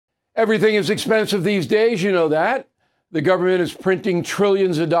Everything is expensive these days, you know that. The government is printing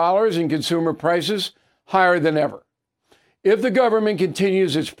trillions of dollars and consumer prices higher than ever. If the government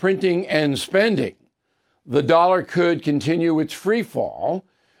continues its printing and spending, the dollar could continue its free fall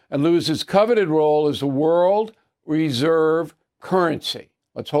and lose its coveted role as the world reserve currency.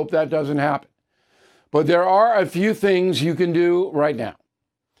 Let's hope that doesn't happen. But there are a few things you can do right now.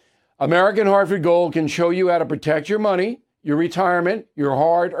 American Hartford Gold can show you how to protect your money, your retirement, your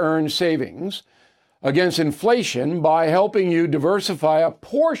hard-earned savings against inflation by helping you diversify a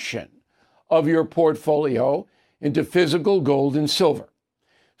portion of your portfolio into physical gold and silver.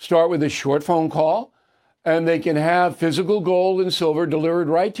 Start with a short phone call, and they can have physical gold and silver delivered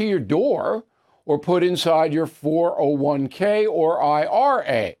right to your door or put inside your 401k or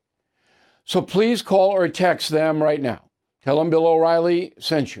IRA. So please call or text them right now. Tell them Bill O'Reilly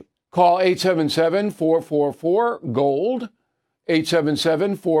sent you. Call 877-444-GOLD,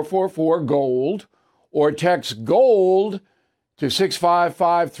 877-444-GOLD, or text GOLD to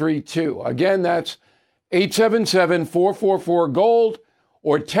 65532. Again, that's 877-444-GOLD,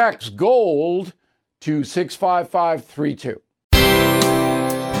 or text GOLD to 65532.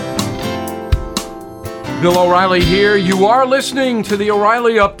 Bill O'Reilly here. You are listening to the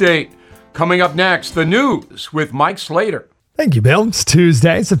O'Reilly Update. Coming up next, the news with Mike Slater. Thank you, Bill. It's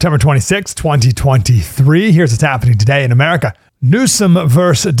Tuesday, September 26, 2023. Here's what's happening today in America. Newsom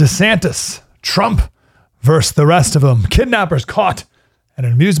versus DeSantis. Trump versus the rest of them. Kidnappers caught at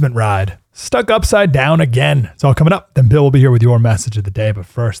an amusement ride. Stuck upside down again. It's all coming up. Then Bill will be here with your message of the day. But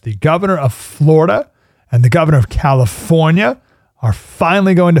first, the governor of Florida and the governor of California are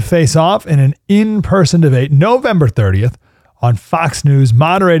finally going to face off in an in-person debate November 30th on Fox News,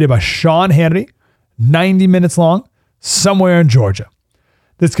 moderated by Sean Hannity, 90 minutes long, somewhere in Georgia.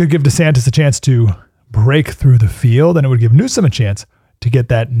 This could give DeSantis a chance to break through the field, and it would give Newsom a chance to get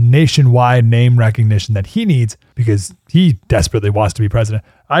that nationwide name recognition that he needs because he desperately wants to be president.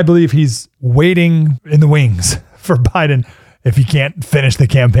 I believe he's waiting in the wings for Biden if he can't finish the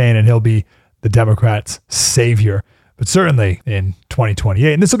campaign, and he'll be the Democrats' savior. But certainly in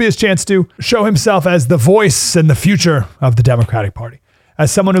 2028. And this will be his chance to show himself as the voice and the future of the Democratic Party.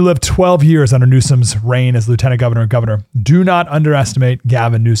 As someone who lived 12 years under Newsom's reign as lieutenant governor and governor, do not underestimate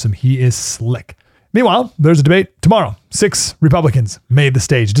Gavin Newsom. He is slick. Meanwhile, there's a debate tomorrow. 6 Republicans made the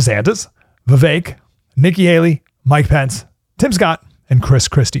stage. DeSantis, Vivek, Nikki Haley, Mike Pence, Tim Scott, and Chris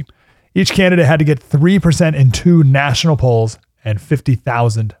Christie. Each candidate had to get 3% in 2 national polls and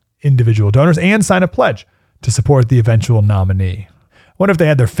 50,000 individual donors and sign a pledge to support the eventual nominee. I wonder if they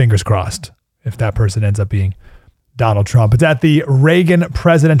had their fingers crossed if that person ends up being Donald Trump. It's at the Reagan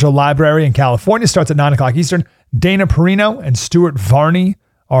Presidential Library in California. Starts at 9 o'clock Eastern. Dana Perino and Stuart Varney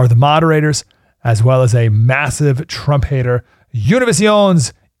are the moderators, as well as a massive Trump hater,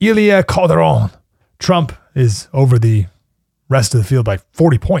 Univision's Ilya Calderon. Trump is over the rest of the field by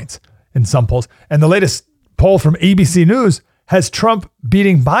 40 points in some polls. And the latest poll from ABC News has Trump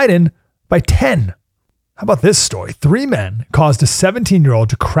beating Biden by 10. How about this story? 3 men caused a 17-year-old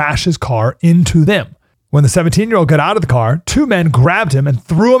to crash his car into them. When the 17-year-old got out of the car, 2 men grabbed him and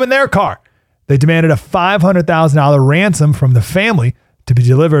threw him in their car. They demanded a $500,000 ransom from the family to be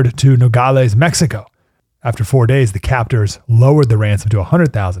delivered to Nogales, Mexico. After 4 days, the captors lowered the ransom to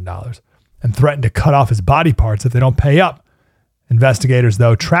 $100,000 and threatened to cut off his body parts if they don't pay up. Investigators,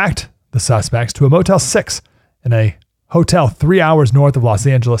 though, tracked the suspects to a Motel 6 in a hotel 3 hours north of Los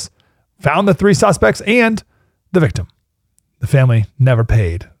Angeles, found the 3 suspects and the victim. The family never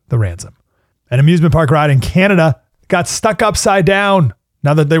paid the ransom. An amusement park ride in Canada got stuck upside down.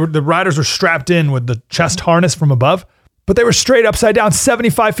 Now that the riders were strapped in with the chest harness from above, but they were straight upside down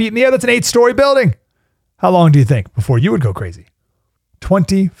 75 feet in the air. That's an 8-story building. How long do you think before you would go crazy?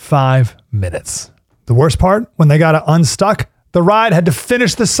 25 minutes. The worst part, when they got unstuck, the ride had to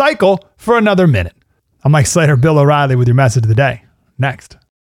finish the cycle for another minute. I'm Mike Slater, Bill O'Reilly with your message of the day. Next.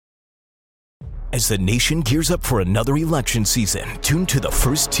 As the nation gears up for another election season, tune to the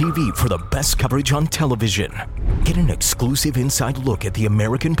First TV for the best coverage on television. Get an exclusive inside look at the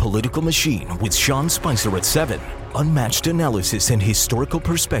American political machine with Sean Spicer at 7. Unmatched analysis and historical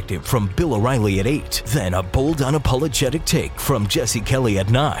perspective from Bill O'Reilly at 8. Then a bold, unapologetic take from Jesse Kelly at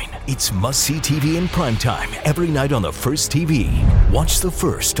 9. It's must-see TV in primetime every night on the First TV. Watch The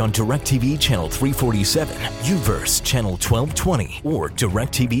First on DirecTV Channel 347, UVerse Channel 1220, or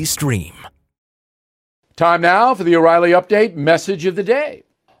DirecTV Stream. Time now for the O'Reilly Update message of the day.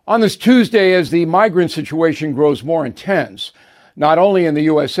 On this Tuesday, as the migrant situation grows more intense, not only in the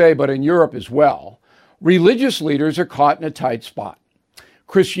USA but in Europe as well, religious leaders are caught in a tight spot.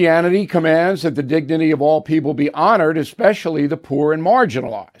 Christianity commands that the dignity of all people be honored, especially the poor and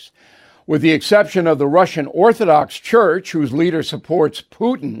marginalized. With the exception of the Russian Orthodox Church, whose leader supports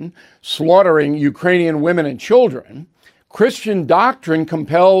Putin slaughtering Ukrainian women and children, Christian doctrine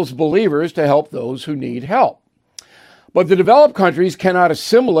compels believers to help those who need help. But the developed countries cannot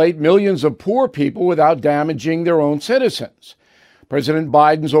assimilate millions of poor people without damaging their own citizens. President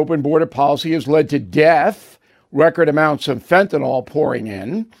Biden's open border policy has led to death, record amounts of fentanyl pouring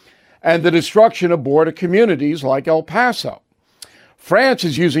in, and the destruction of border communities like El Paso. France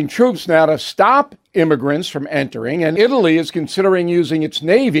is using troops now to stop immigrants from entering, and Italy is considering using its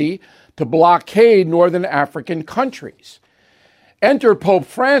navy to blockade northern African countries. Enter Pope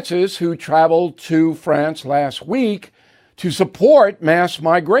Francis, who traveled to France last week to support mass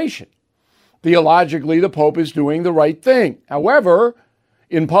migration. Theologically, the Pope is doing the right thing. However,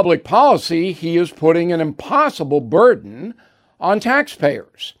 in public policy, he is putting an impossible burden on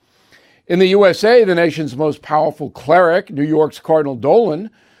taxpayers. In the USA, the nation's most powerful cleric, New York's Cardinal Dolan,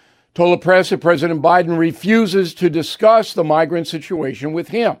 told the press that President Biden refuses to discuss the migrant situation with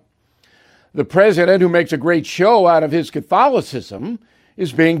him. The president, who makes a great show out of his Catholicism,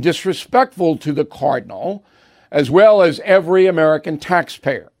 is being disrespectful to the cardinal, as well as every American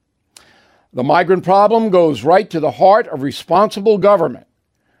taxpayer. The migrant problem goes right to the heart of responsible government.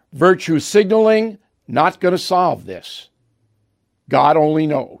 Virtue signaling, not going to solve this. God only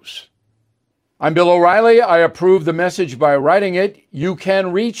knows. I'm Bill O'Reilly. I approve the message by writing it. You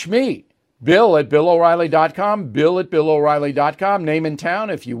can reach me, Bill at BillO'Reilly.com, Bill at BillO'Reilly.com, name and town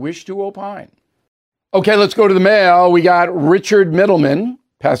if you wish to opine. Okay, let's go to the mail. We got Richard Middleman,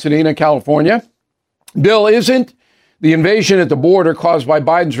 Pasadena, California. Bill, isn't the invasion at the border caused by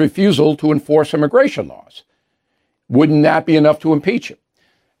Biden's refusal to enforce immigration laws? Wouldn't that be enough to impeach him?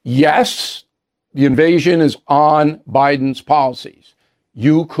 Yes, the invasion is on Biden's policies.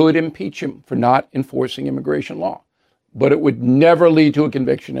 You could impeach him for not enforcing immigration law, but it would never lead to a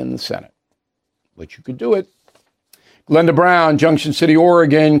conviction in the Senate. But you could do it. Glenda Brown, Junction City,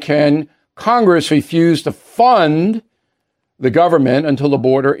 Oregon. Can Congress refuse to fund the government until the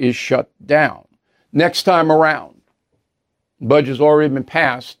border is shut down? Next time around. The budget's already been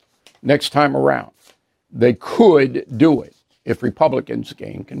passed. Next time around. They could do it if Republicans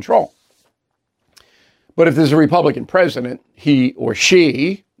gain control. But if there's a Republican president, he or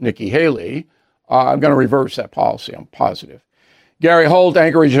she, Nikki Haley, I'm going to reverse that policy. I'm positive. Gary Holt,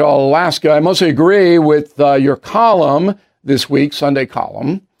 Anchorage, Alaska. I mostly agree with your column this week, Sunday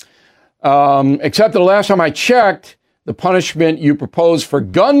column, except that the last time I checked, the punishment you propose for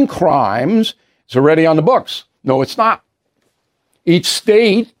gun crimes is already on the books. No, it's not. Each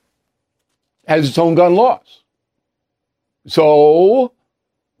state has its own gun laws. So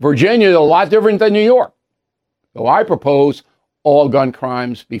Virginia is a lot different than New York. So I propose all gun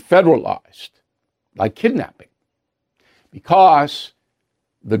crimes be federalized, like kidnapping, because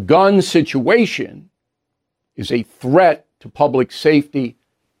the gun situation is a threat to public safety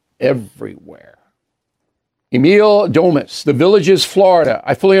everywhere. Emil Domus, The Villages, Florida.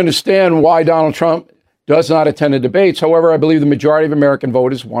 I fully understand why Donald Trump does not attend the debates. However, I believe the majority of American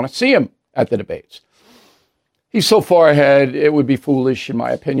voters want to see him at the debates. He's so far ahead, it would be foolish, in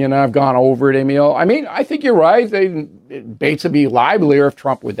my opinion. I've gone over it, Emil. I mean, I think you're right. Debates would be livelier if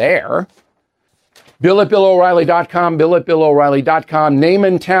Trump were there. Bill at BillO'Reilly.com, Bill at BillO'Reilly.com. Name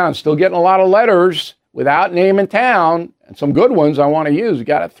and town. Still getting a lot of letters without name and town, and some good ones I want to use. You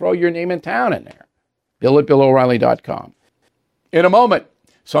got to throw your name and town in there. Bill at BillO'Reilly.com. In a moment,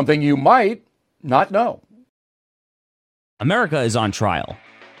 something you might not know. America is on trial.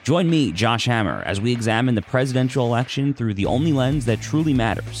 Join me, Josh Hammer, as we examine the presidential election through the only lens that truly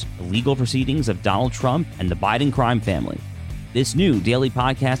matters, the legal proceedings of Donald Trump and the Biden crime family. This new daily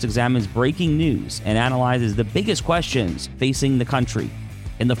podcast examines breaking news and analyzes the biggest questions facing the country.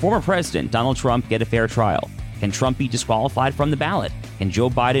 Can the former president, Donald Trump, get a fair trial? Can Trump be disqualified from the ballot? Can Joe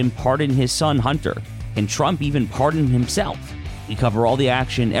Biden pardon his son, Hunter? Can Trump even pardon himself? We cover all the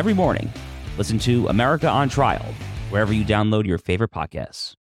action every morning. Listen to America on Trial, wherever you download your favorite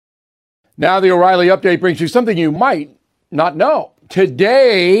podcasts. Now the O'Reilly Update brings you something you might not know.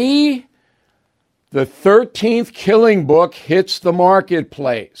 Today, the 13th Killing book hits the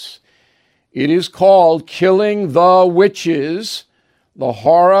marketplace. It is called Killing the Witches, The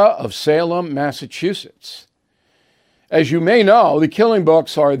Horror of Salem, Massachusetts. As you may know, the Killing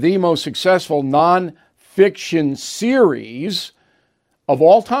books are the most successful nonfiction series of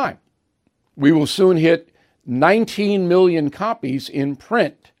all time. We will soon hit 19 million copies in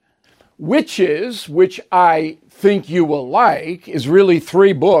print. Witches, which I think you will like, is really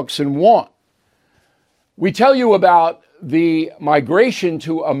 3 books in one. We tell you about the migration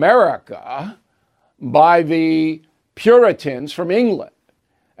to America by the Puritans from England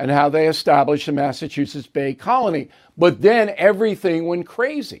and how they established the Massachusetts Bay Colony. But then everything went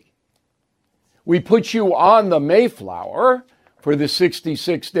crazy. We put you on the Mayflower for the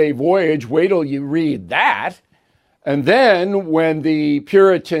 66-day voyage. Wait till you read that. And then when the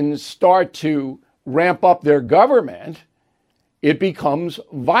Puritans start to ramp up their government, it becomes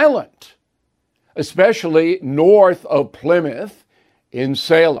violent, especially north of Plymouth in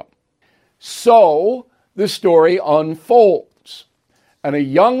Salem. So the story unfolds, and a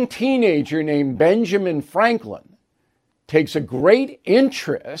young teenager named Benjamin Franklin takes a great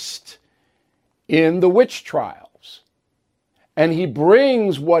interest in the witch trials, and he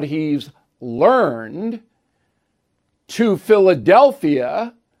brings what he's learned to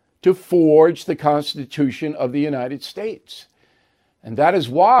Philadelphia to forge the Constitution of the United States. And that is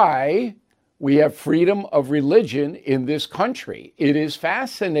why we have freedom of religion in this country. It is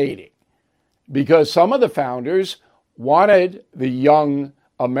fascinating because some of the founders wanted the young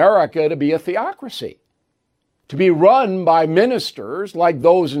America to be a theocracy, to be run by ministers like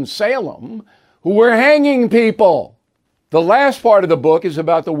those in Salem who were hanging people. The last part of the book is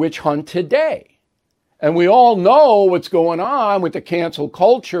about the witch hunt today. And we all know what's going on with the cancel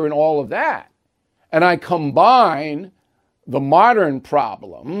culture and all of that. And I combine the modern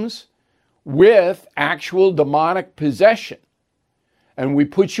problems with actual demonic possession. And we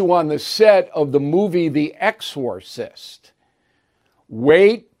put you on the set of the movie The Exorcist.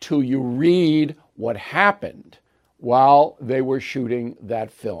 Wait till you read what happened while they were shooting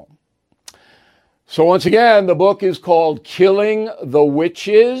that film. So once again, the book is called Killing the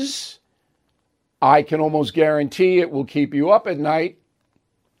Witches. I can almost guarantee it will keep you up at night,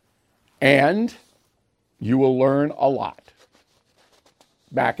 and you will learn a lot.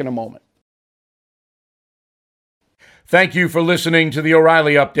 Back in a moment. Thank you for listening to the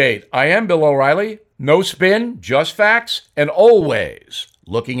O'Reilly Update. I am Bill O'Reilly. No spin, just facts, and always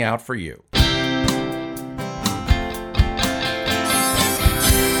looking out for you.